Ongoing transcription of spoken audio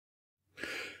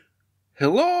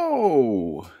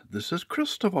Hello, this is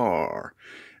Krysdavar,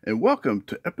 and welcome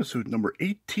to episode number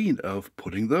 18 of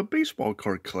Putting the Baseball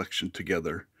Card Collection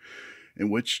Together,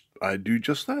 in which I do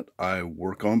just that. I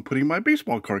work on putting my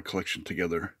baseball card collection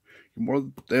together. You're more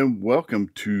than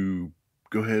welcome to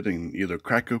go ahead and either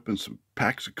crack open some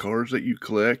packs of cards that you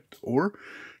collect, or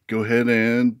go ahead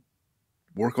and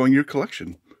work on your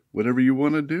collection. Whatever you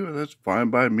want to do, that's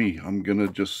fine by me. I'm going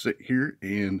to just sit here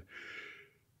and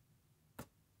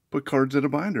put cards in a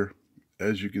binder.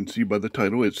 As you can see by the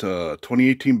title, it's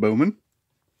 2018 Bowman,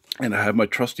 and I have my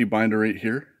trusty binder right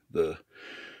here, the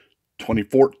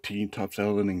 2014 Topps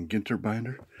Allen and Ginter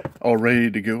binder, all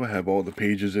ready to go. I have all the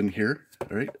pages in here,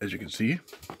 all right, as you can see.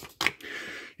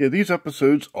 Yeah, these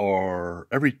episodes are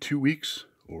every 2 weeks,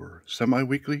 or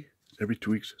semi-weekly, every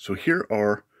 2 weeks. So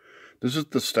this is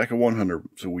the stack of 100.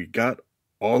 So we got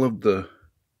all of the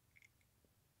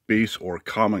base or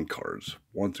common cards,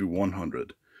 1 through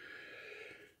 100.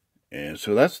 And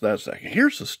so that's that stack.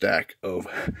 Here's the stack of,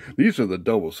 these are the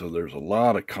doubles, so there's a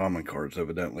lot of common cards,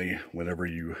 evidently, whenever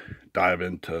you dive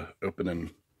into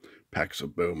opening packs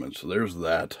of Bowman. So there's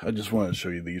that. I just wanted to show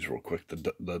you these real quick,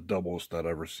 the doubles that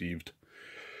I received.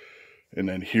 And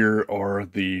then here are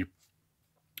the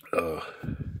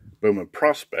Bowman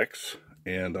prospects.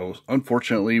 And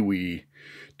unfortunately, we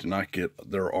did not get,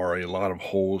 there are a lot of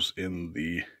holes in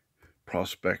the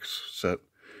prospects set.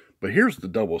 But here's the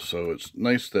doubles, so it's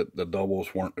nice that the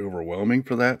doubles weren't overwhelming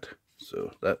for that.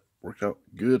 So that worked out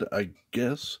good, I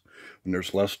guess, when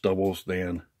there's less doubles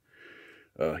than,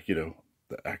 the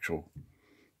actual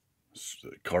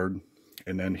card.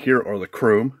 And then here are the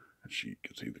chrome. As you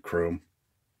can see, the chrome.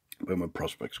 Bowman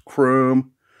Prospects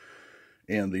Chrome.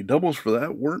 And the doubles for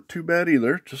that weren't too bad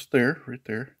either. Just there, right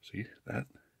there. See that?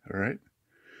 All right.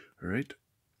 All right.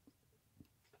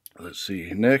 Let's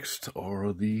see. Next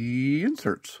are the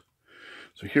inserts.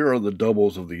 So here are the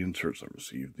doubles of the inserts I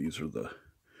received. These are the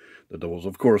doubles.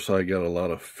 Of course, I got a lot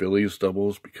of Phillies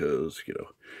doubles because,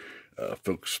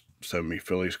 folks send me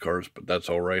Phillies cards, but that's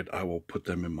all right. I will put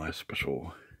them in my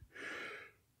special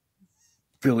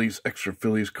extra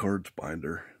Phillies cards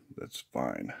binder. That's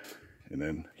fine. And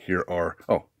then here are,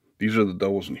 these are the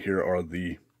doubles, and here are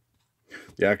the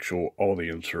actual, all the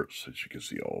inserts, as you can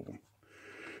see, all of them.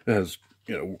 It has,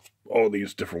 all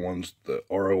these different ones, the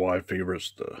ROI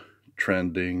favorites, the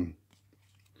trending,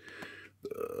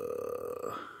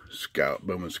 the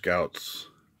Bowman Scouts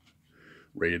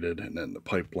rated, and then the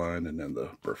pipeline, and then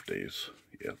the birthdays.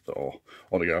 Yeah, all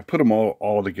together. I put them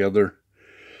all together,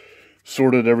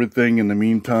 sorted everything in the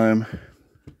meantime,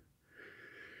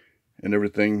 and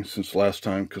everything since last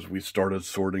time, because we started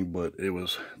sorting, but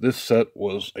this set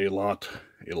was a lot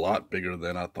bigger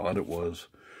than I thought it was.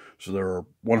 So there are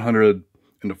 100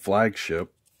 in the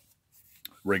flagship,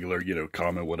 regular,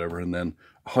 common, whatever, and then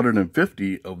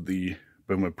 150 of the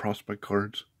Bowman prospect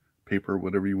cards, paper,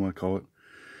 whatever you want to call it,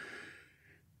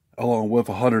 along with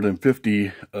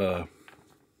 150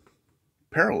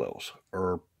 parallels,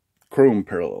 or chrome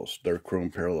parallels. They're chrome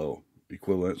parallel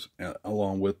equivalents,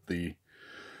 along with the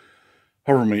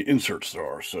however many inserts there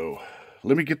are. So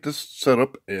let me get this set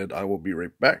up, and I will be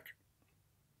right back.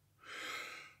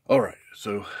 Alright,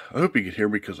 so I hope you can hear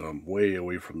me because I'm way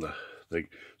away from the thing.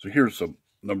 So here's some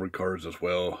numbered cards as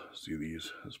well. See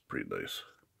these? That's pretty nice.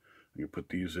 You can put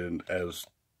these in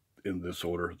this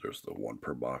order. There's the one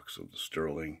per box of the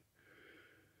Sterling.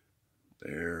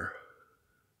 There.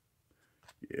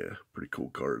 Yeah, pretty cool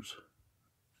cards.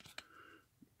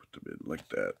 Put them in like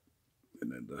that.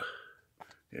 And then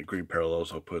the green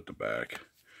parallels I'll put at the back.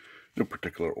 No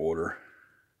particular order.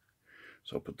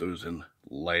 So I'll put those in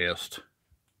last.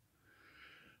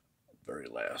 Very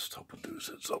last. I'll put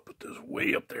those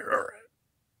way up there. All right.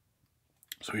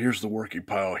 So here's the working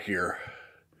pile here.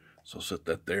 So I'll set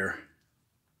that there.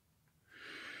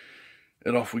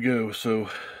 And off we go. So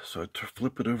I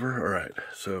flip it over. All right.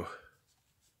 So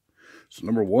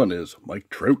number one is Mike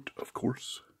Trout, of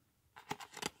course.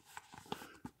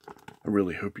 I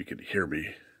really hope you can hear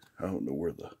me. I don't know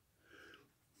where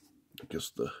I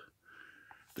guess the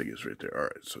thing is right there. All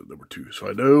right. So number two. So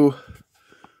I know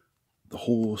the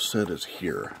whole set is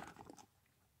here,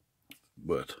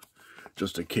 but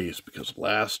just in case, because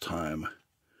last time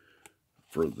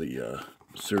for the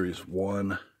Series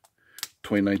 1,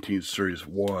 2019 Series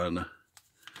 1,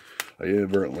 I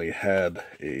inadvertently had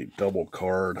a double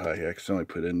card I accidentally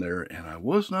put in there, and I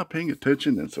was not paying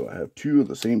attention, and so I have two of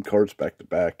the same cards back to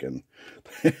back, and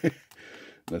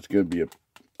that's going to be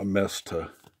a mess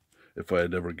if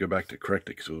I'd ever go back to correct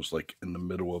it, because it was like in the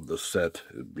middle of the set.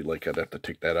 It'd be like I'd have to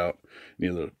take that out,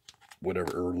 either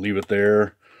whatever, or leave it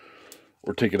there,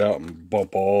 or take it out and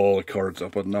bump all the cards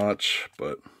up a notch.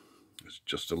 But it's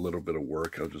just a little bit of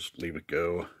work. I'll just leave it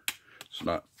go. It's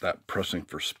not that pressing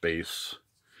for space.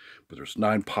 But there's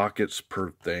 9 pockets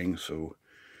per thing, so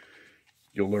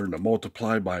you'll learn to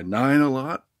multiply by 9 a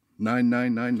lot. 9,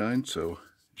 9, 9, 9. So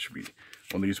it should be,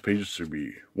 on these pages, should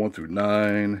be 1 through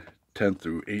 9, 10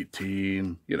 through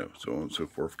 18, you know, so on and so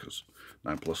forth, because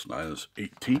 9 plus 9 is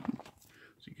 18.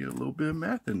 So you get a little bit of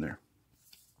math in there.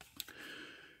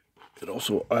 And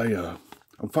also,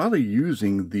 I'm finally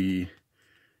using the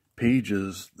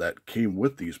pages that came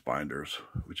with these binders,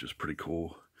 which is pretty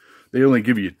cool. They only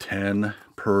give you 10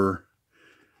 per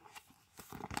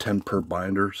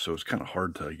binder, so it's kind of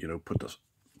hard to, you know, put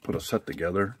a set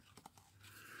together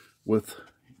with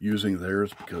using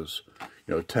theirs, because,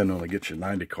 you know, 10 only gets you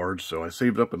 90 cards. So I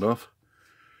saved up enough,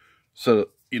 set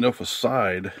enough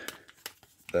aside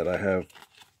that I have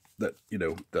that, you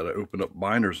know, that I open up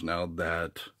binders now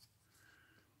that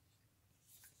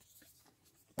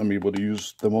I'm able to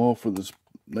use them all for this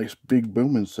nice big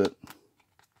Bowman set.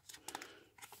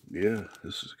 Yeah,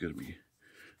 this is going to be,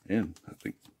 and I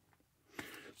think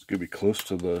it's going to be close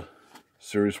to the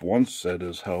Series 1 set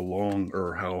is how long,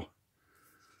 or how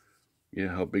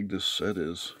big this set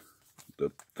is.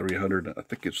 The 300, I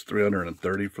think it's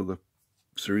 330 for the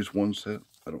Series 1 set.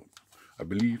 I don't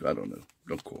know.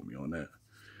 Don't quote me on that.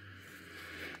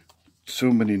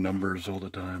 So many numbers all the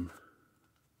time.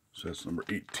 So that's number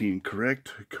 18,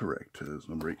 correct? Correct. That's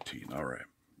number 18. All right.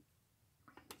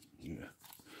 Yeah.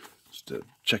 Instead of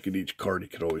checking each card, you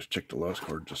could always check the last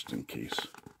card just in case.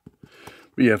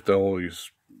 But you have to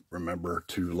always remember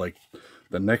to, like,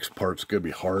 the next part's going to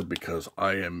be hard because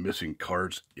I am missing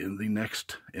cards in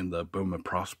the Bowman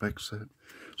Prospect set.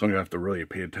 So I'm going to have to really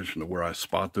pay attention to where I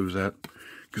spot those at,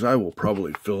 because I will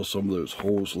probably fill some of those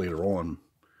holes later on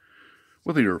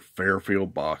with either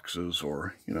Fairfield boxes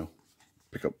or, you know,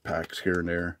 pick up packs here and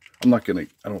there. I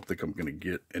don't think I'm going to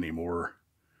get any more,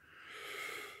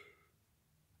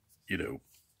 you know,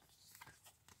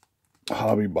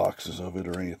 hobby boxes of it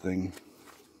or anything.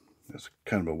 That's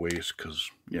kind of a waste, because,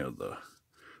 you know, the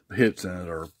hits in it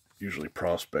are usually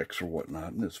prospects or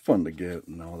whatnot, and it's fun to get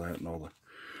and all that, and all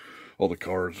the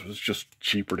cards. It's just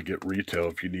cheaper to get retail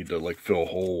if you need to, like, fill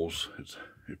holes.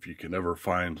 If you can ever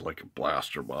find, like, a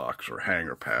blaster box or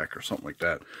hanger pack or something like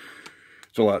that,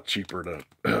 it's a lot cheaper to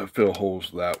fill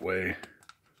holes that way,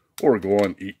 or go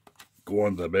on the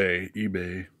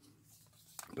eBay.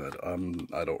 But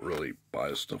I don't really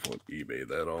buy stuff on eBay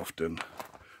that often.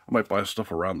 I might buy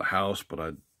stuff around the house, but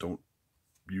I don't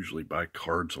usually buy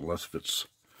cards unless if it's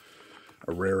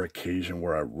a rare occasion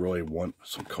where I really want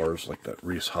some cards, like that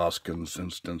Rhys Hoskins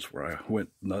instance where I went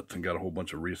nuts and got a whole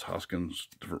bunch of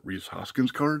different Rhys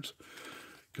Hoskins cards,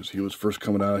 because he was first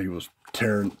coming out. He was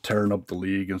tearing up the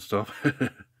league and stuff.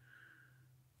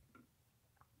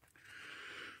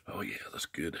 Oh yeah, that's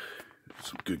good.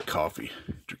 Some good coffee.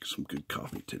 Drinking some good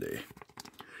coffee today.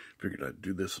 Figured I'd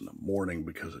do this in the morning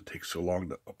because it takes so long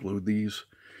to upload these.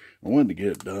 I wanted to get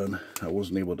it done. I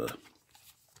wasn't able to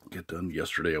get done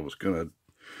yesterday. I was gonna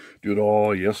do it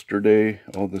all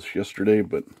this yesterday,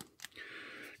 but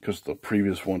because the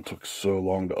previous one took so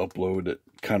long to upload, it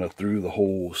kind of threw the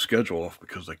whole schedule off,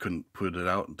 because I couldn't put it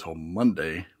out until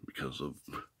Monday because of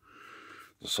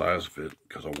the size of it,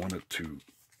 because I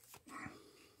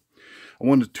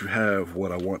wanted to have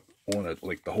what I want on it,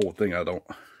 like the whole thing. I don't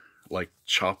like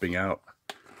chopping out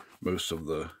most of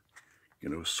the, you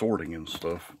know, sorting and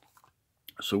stuff.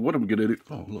 So what I'm gonna do,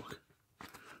 oh look,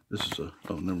 this is oh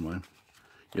never mind.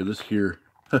 Yeah, this here,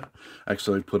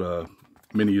 actually I put a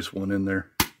minis one in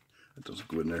there. It doesn't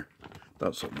go in there.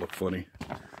 Thought something looked funny.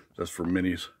 That's for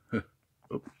minis.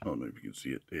 Oh, I don't know if you can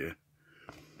see it. Yeah,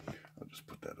 I'll just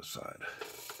put that aside.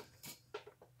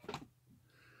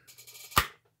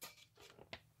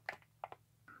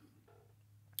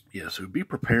 Yeah, so be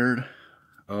prepared.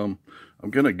 I'm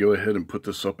going to go ahead and put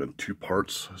this up in 2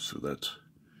 parts so that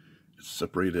it's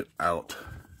separated out,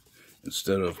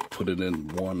 instead of putting in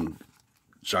one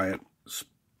giant,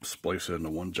 splice it into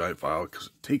one giant file, because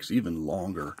it takes even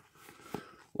longer,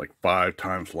 like 5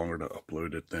 times longer to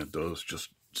upload it than it does just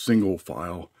single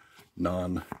file,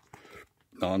 non-spliced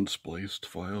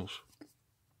files.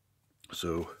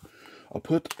 So I'll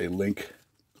put a link,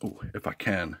 oh, if I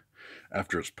can,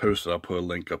 after it's posted, I'll put a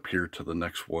link up here to the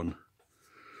next one.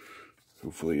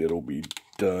 Hopefully it'll be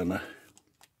done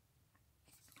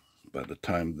by the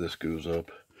time this goes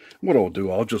up. What I'll do,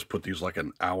 I'll just put these like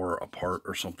an hour apart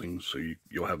or something, so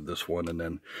you'll have this one, and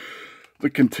then the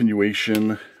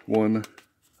continuation one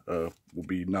will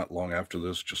be not long after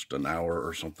this, just an hour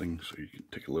or something, so you can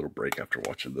take a little break after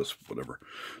watching this, whatever,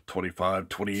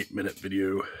 28 minute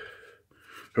video.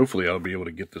 Hopefully I'll be able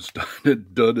to get this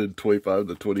done in 25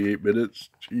 to 28 minutes.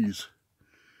 Jeez. It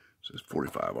says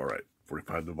 45. All right.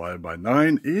 45 divided by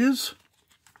 9 is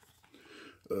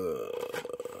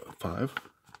 5.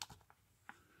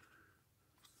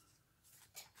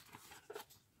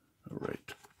 All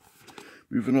right.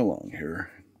 Moving along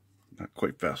here. Not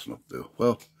quite fast enough though.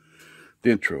 Well,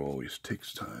 the intro always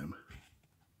takes time.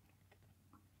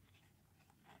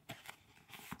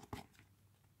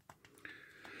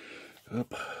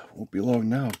 Up, won't be long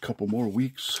now. A couple more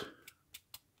weeks.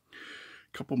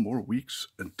 A couple more weeks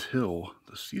until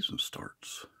the season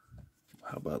starts.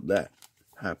 How about that?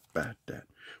 How about that?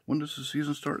 When does the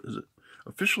season start? Is it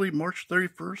officially March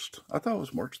 31st? I thought it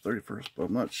was March 31st, but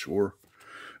I'm not sure.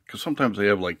 Because sometimes they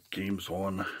have like games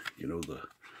on, you know, the,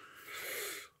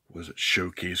 was it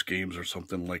showcase games or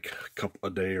something, like a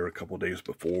day or a couple days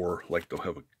before. Like they'll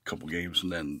have a couple games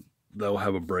and then they'll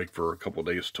have a break for a couple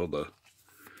days till the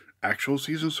actual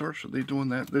season starts. Are they doing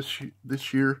that this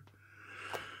year?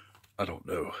 I don't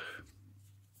know.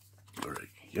 All right.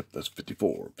 Yep, that's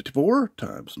 54. 54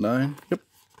 times 9. Yep.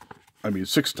 I mean,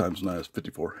 6 times 9 is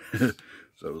 54. So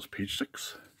that was page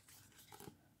 6.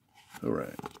 All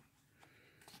right.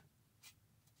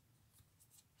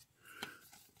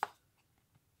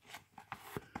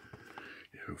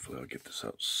 Yeah, hopefully I'll get this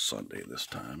out Sunday this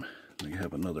time. We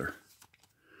have another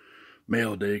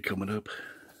mail day coming up.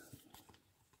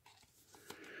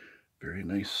 Very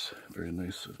nice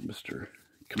of Mr.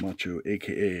 Camacho,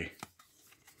 a.k.a.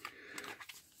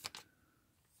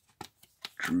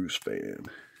 Drew's fan.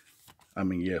 I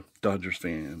mean, yeah, Dodgers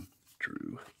fan,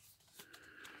 Drew.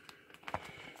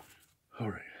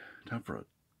 All right, time for a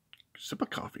sip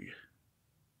of coffee.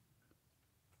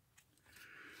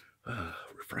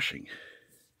 Refreshing.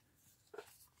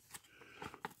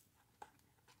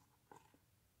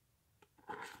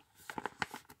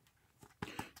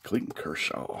 Clayton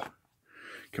Kershaw.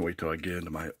 Can't wait till I get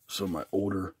into some of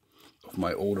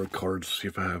my older cards. See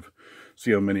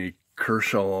how many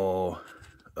Kershaw.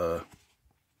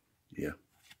 Yeah.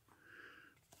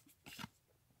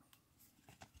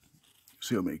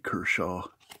 See how many Kershaw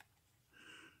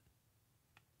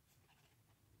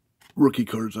rookie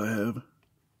cards I have.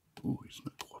 Ooh, he's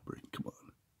not cooperating.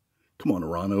 Come on,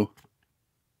 Arano.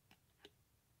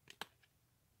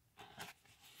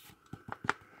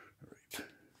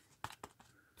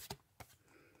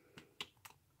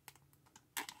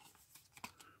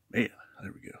 Man,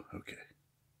 there we go. Okay.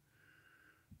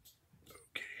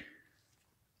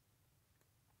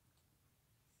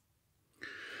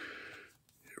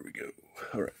 Here we go.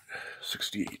 All right.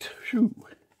 68. Phew.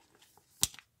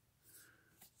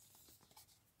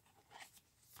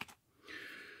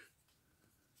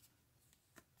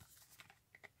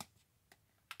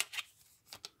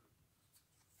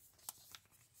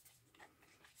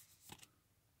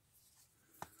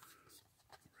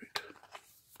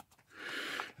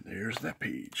 There's that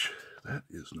page. That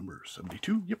is number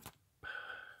 72. Yep.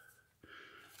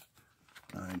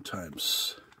 9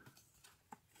 times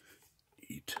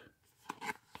 8.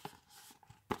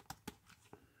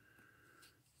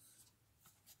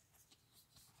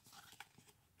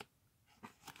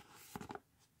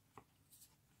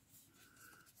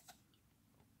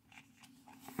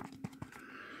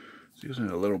 See, isn't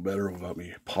it a little better without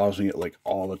me pausing it like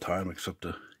all the time, except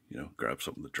to, you know, grab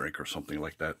something to drink or something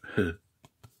like that.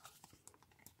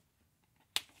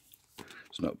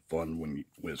 It's not fun when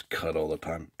it's cut all the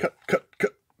time. Cut.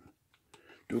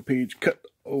 Do a page, cut.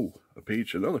 Oh, a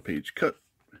page, another page, cut.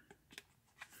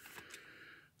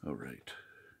 All right.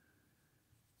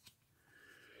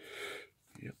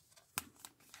 Yep.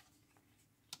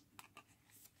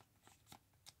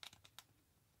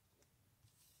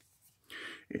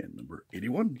 And number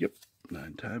 81. Yep.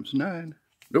 9 times 9.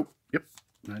 Nope. Yep.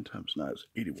 9 times 9 is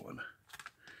 81.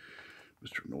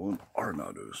 Mr. Nolan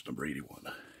Arenado's number 81.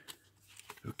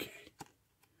 Okay.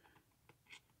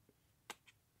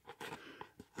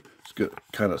 It's going to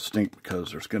kind of stink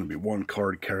because there's going to be one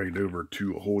card carried over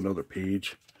to a whole nother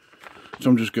page.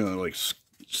 So I'm just going to like,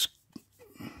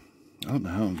 I don't know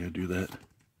how I'm going to do that.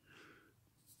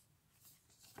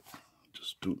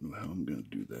 Just don't know how I'm going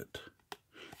to do that.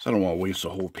 So I don't want to waste a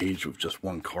whole page with just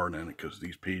one card in it, because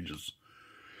these pages,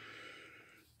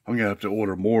 I'm going to have to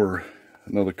order more.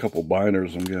 Another couple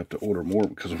binders. I'm going to have to order more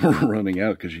because we're running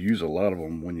out, because you use a lot of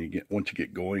them once you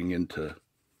get going into,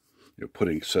 you know,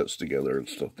 putting sets together and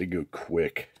stuff. They go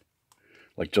quick.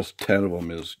 Like just 10 of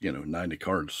them is, you know, 90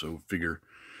 cards. So figure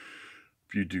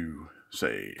if you do,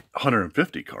 say,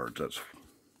 150 cards,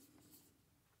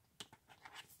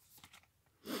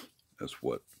 that's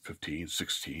what, 15,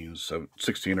 16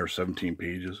 or 17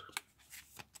 pages.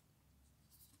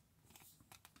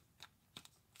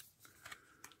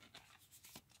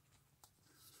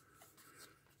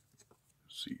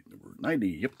 Let's see, number 90.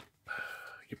 Yep.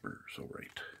 Yipper, so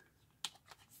right.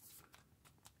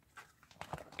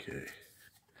 Okay.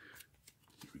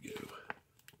 Here we go.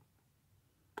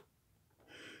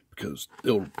 Because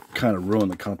it'll kind of ruin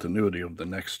the continuity of the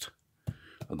next,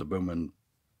 of the Bowman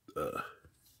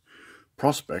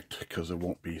prospect, because it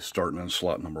won't be starting in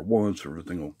slot number 1, so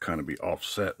everything will kind of be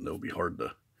offset, and it'll be hard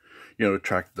to, you know,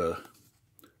 track the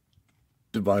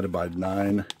divided by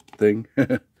 9 thing.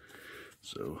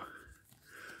 So,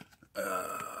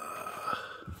 I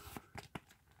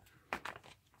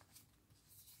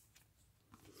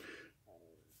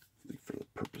think for the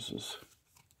purposes,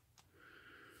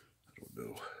 I don't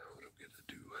know what I'm going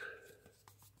to do.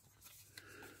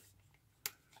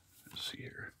 Let's see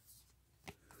here.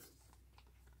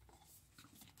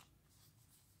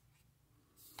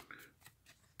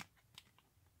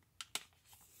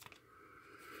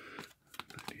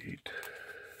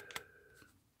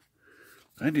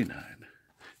 $99.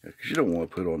 Yeah, because you don't want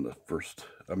to put on the first,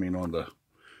 on the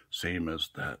same as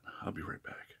that. I'll be right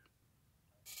back.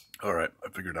 Alright, I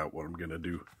figured out what I'm going to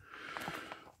do.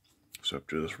 So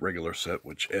after this regular set,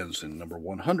 which ends in number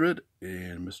 100,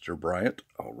 and Mr. Bryant,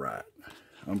 alright,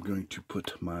 I'm going to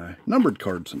put my numbered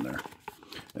cards in there.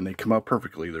 And they come out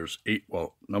perfectly. There's 8,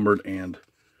 well, numbered and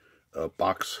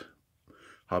box,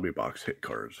 hobby box hit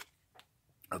cards.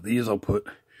 These I'll put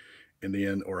in the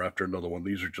end or after another one.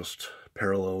 These are just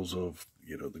parallels of,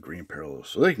 you know, the green parallels,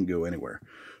 so they can go anywhere.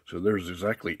 So there's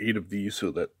exactly 8 of these,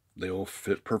 so that they all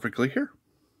fit perfectly here,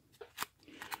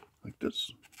 like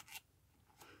this.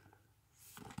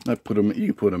 I put them, you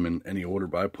can put them in any order,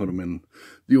 but I put them in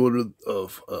the order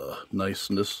of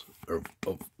niceness, or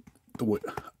of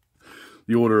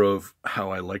the order of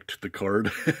how I liked the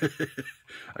card.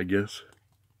 I guess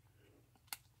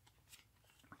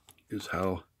is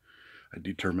how I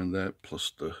determined that.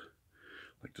 Plus the,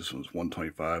 like this one's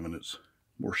 125 and it's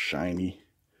more shiny,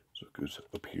 so it goes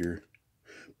up here.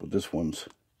 But this one's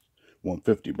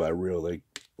 150, but I really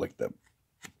like that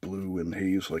blue and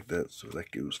haze like that, so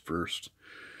that goes first.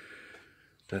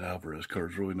 That Alvarez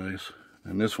card's really nice.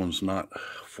 And this one's not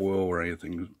foil or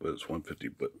anything, but it's 150,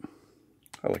 but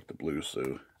I like the blue,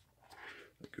 so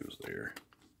that goes there.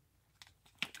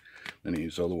 And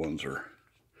these other ones are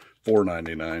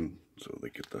 $4.99, so they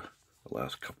get the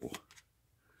last couple.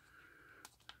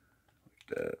 Like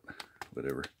that,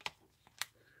 whatever.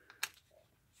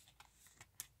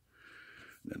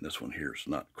 And then this one here is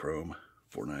not chrome,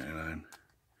 $4.99.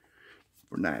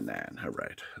 $4.99,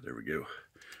 alright, there we go.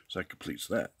 So that completes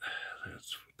that.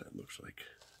 That's what that looks like.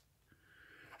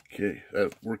 Okay,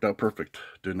 that worked out perfect.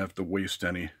 Didn't have to waste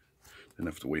any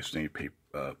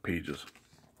pages.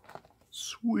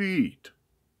 Sweet.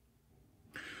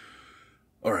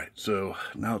 Alright, so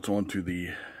now it's on to the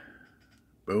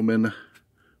Bowman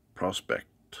Prospect.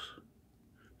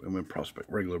 Bowman Prospect,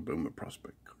 regular Bowman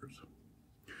Prospect cards.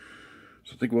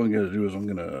 So I think what I'm going to do is I'm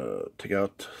going to take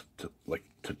out to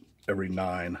every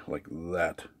 9 like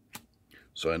that.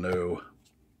 So I know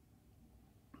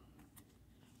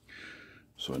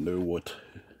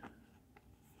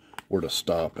where to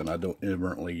stop, and I don't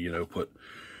inadvertently, you know, put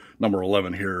number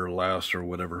 11 here or last or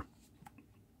whatever.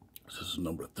 This is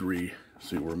number 3.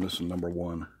 See, we're missing number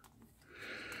 1.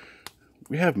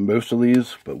 We have most of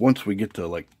these, but once we get to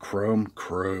like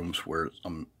chromes where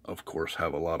of course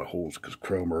have a lot of holes, because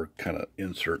chrome are kind of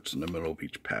inserts in the middle of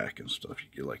each pack and stuff. You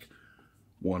get like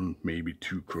 1, maybe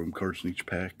 2 chrome cards in each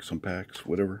pack, some packs,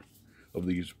 whatever, of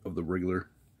these, of the regular.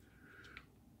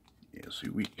 Yeah, see,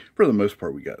 for the most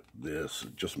part, we got this,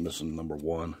 just missing number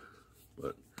 1,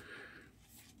 but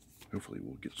hopefully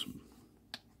we'll get some,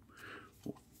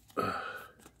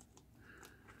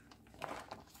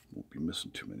 won't be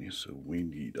missing too many, so we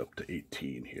need up to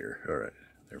 18 here. All right,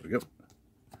 there we go.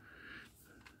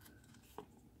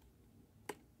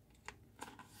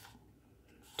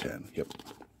 Yep.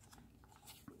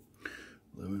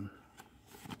 11,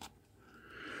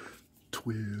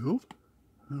 12.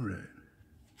 All right.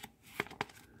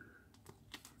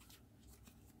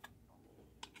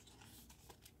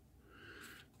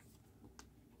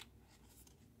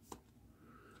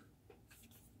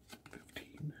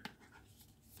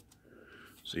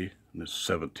 See, and it's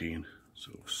 17,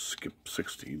 so skip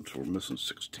 16, so we're missing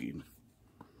 16.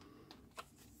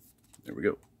 There we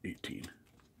go, 18.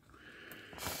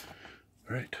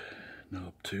 All right, now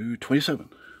up to 27.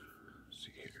 Let's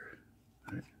see here.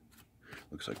 All right,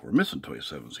 looks like we're missing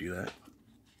 27. See that?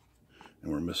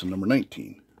 And we're missing number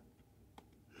 19.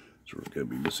 So we're going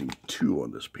to be missing 2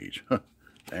 on this page. Huh,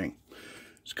 dang.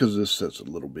 It's because this set's a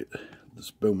little bit,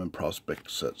 this Bowman Prospect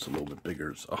set's a little bit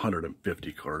bigger. It's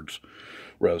 150 cards,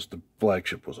 whereas the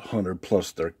flagship was 100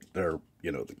 plus they're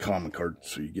you know, the common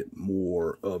cards, so you get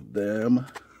more of them.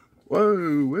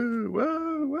 Whoa, whoa,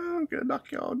 whoa, whoa! Gonna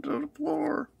knock you onto the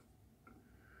floor.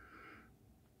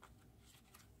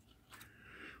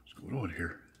 What's going on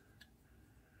here?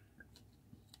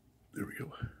 There we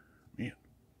go. Man.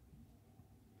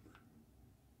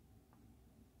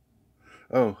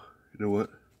 Oh, you know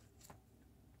what?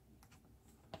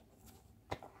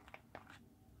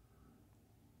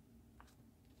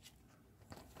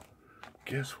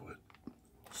 Guess what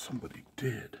somebody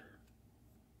did?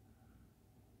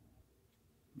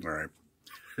 Alright,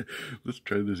 let's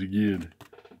try this again.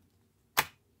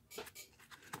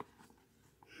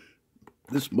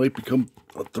 This might become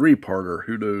a three-parter,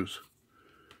 who knows?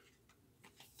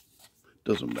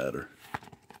 Doesn't matter.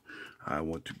 I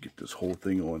want to get this whole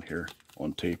thing on here,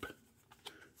 on tape.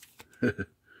 But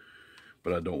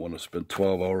I don't want to spend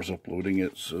 12 hours uploading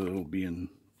it, so it'll be in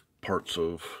parts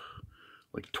of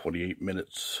like 28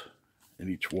 minutes in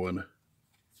each one.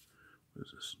 What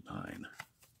is this? 9.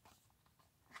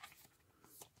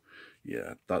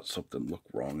 Yeah, I thought something looked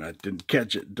wrong. I didn't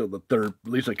catch it until the third,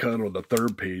 at least I caught it on the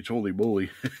third page. Holy moly.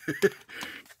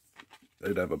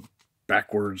 They'd have a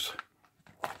backwards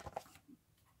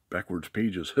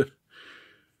pages.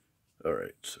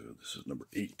 Alright, so this is number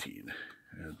 18.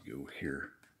 And go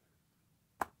here.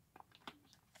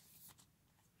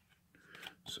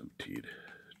 17.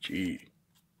 G.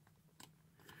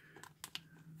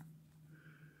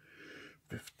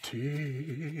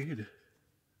 15.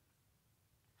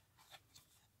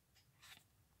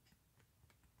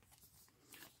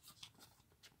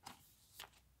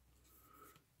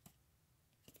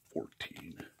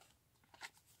 14.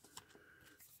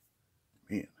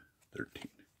 Man, 13.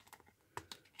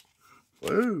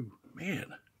 Whoa, man.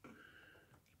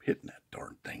 Keep hitting that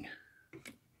darn thing.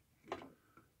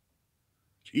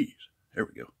 Jeez, there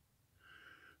we go.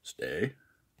 Stay,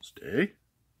 stay.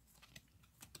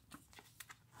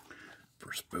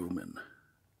 First Bowman.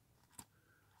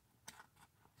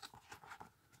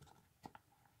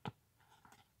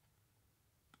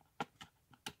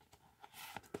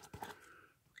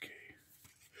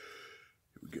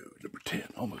 Go, number 10,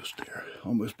 almost there.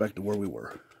 Almost back to where we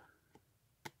were.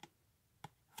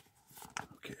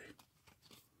 Okay.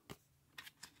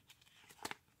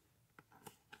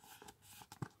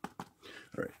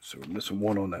 Alright, so we're missing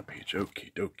one on that page.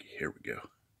 Okie dokie, here we go.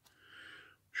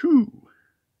 Shoo!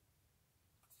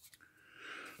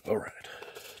 Alright.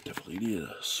 Definitely need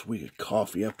a swig of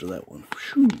coffee after that one.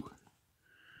 Shoo!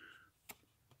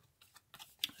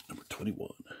 Number 21.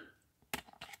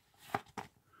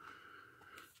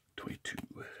 22.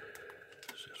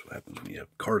 This is what happens when you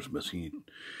have cards missing. You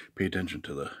pay attention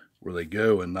to where they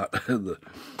go and not the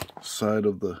side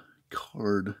of the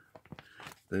card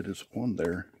that is on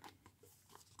there.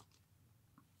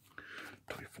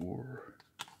 24,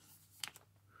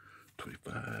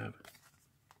 25,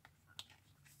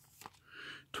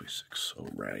 26. All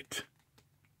right.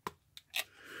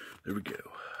 There we go.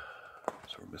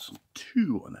 So we're missing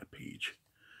 2 on that page.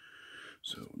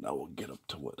 So now we'll get up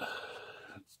to what?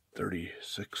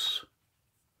 36.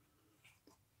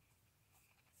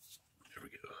 There we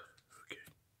go. Okay.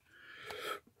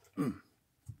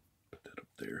 Put that up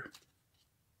there.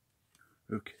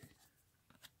 Okay.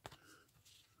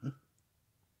 Huh?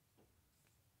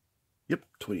 Yep,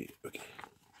 28. Okay.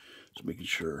 Just making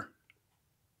sure.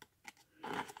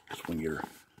 Because when you're,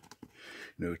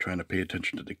 trying to pay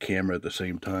attention to the camera at the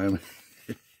same time,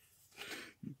 you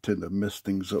tend to mess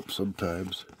things up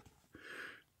sometimes.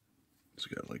 It's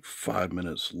got like 5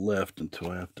 minutes left until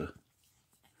I have to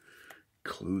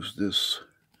close this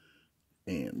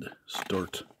and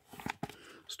start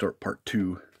part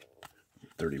 2,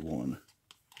 31.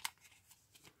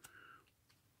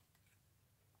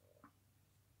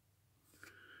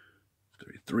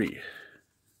 33.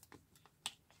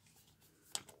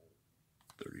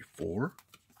 34.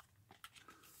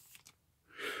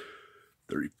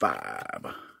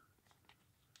 35.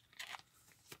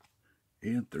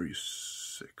 And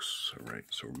 36. All right,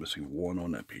 so we're missing 1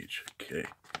 on that page. Okay.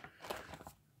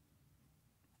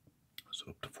 So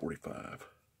up to 45.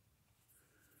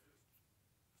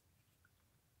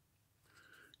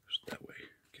 Just that way.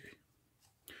 Okay.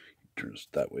 Turn this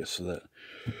that way so that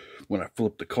when I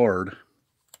flip the card,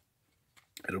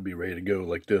 it'll be ready to go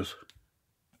like this.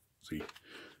 See,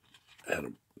 I had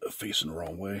them facing the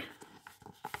wrong way.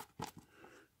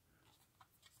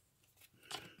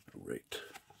 Right.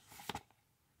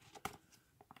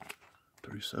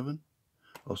 37.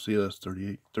 Oh, see, that's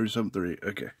 38. 37, 38.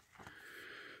 Okay.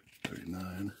 39.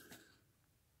 39.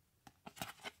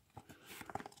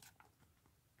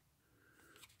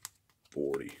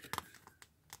 40.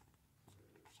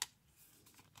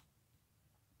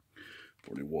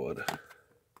 41.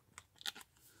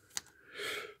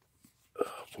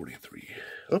 43.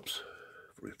 Oops.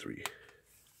 43.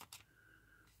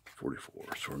 44.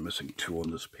 So we're missing 2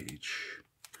 on this page.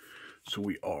 So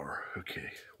we are.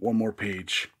 Okay. One more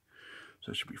page.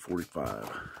 So that should be 45.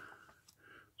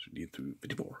 So we need through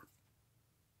 54.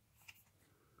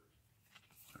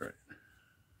 Alright.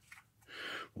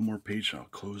 One more page and I'll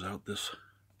close out this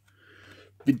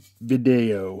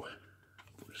video.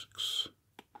 46.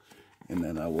 And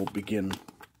then I will begin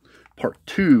part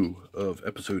 2 of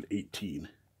episode 18.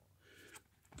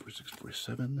 46,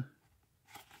 47.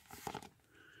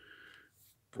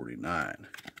 49.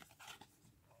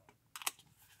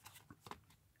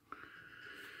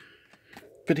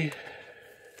 50.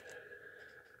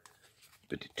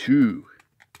 52.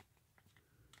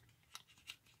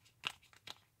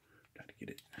 Trying to get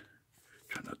it.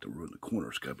 Try not to ruin the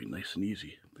corners. Gotta be nice and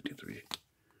easy. 53.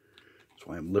 That's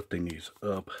why I'm lifting these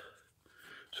up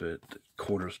so that the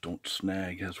corners don't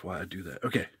snag. That's why I do that.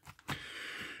 Okay.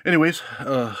 Anyways,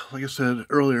 like I said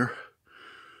earlier,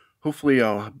 hopefully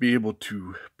I'll be able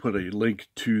to put a link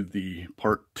to the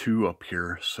part 2 up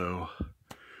here. So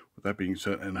with that being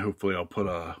said, and hopefully I'll put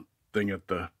a thing at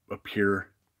the up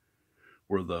here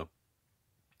where the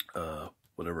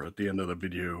whatever at the end of the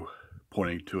video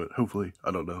pointing to it. Hopefully,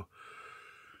 I don't know.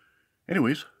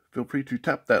 Anyways, feel free to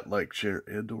tap that like, share,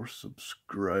 and or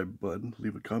subscribe button.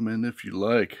 Leave a comment if you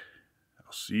like.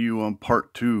 I'll see you on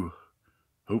part 2.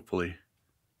 Hopefully.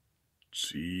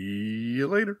 See you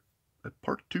later at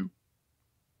part 2.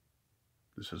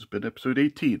 This has been episode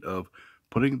 18 of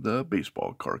Putting the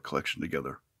Baseball Card Collection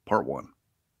Together, part 1.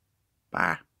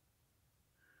 Bye.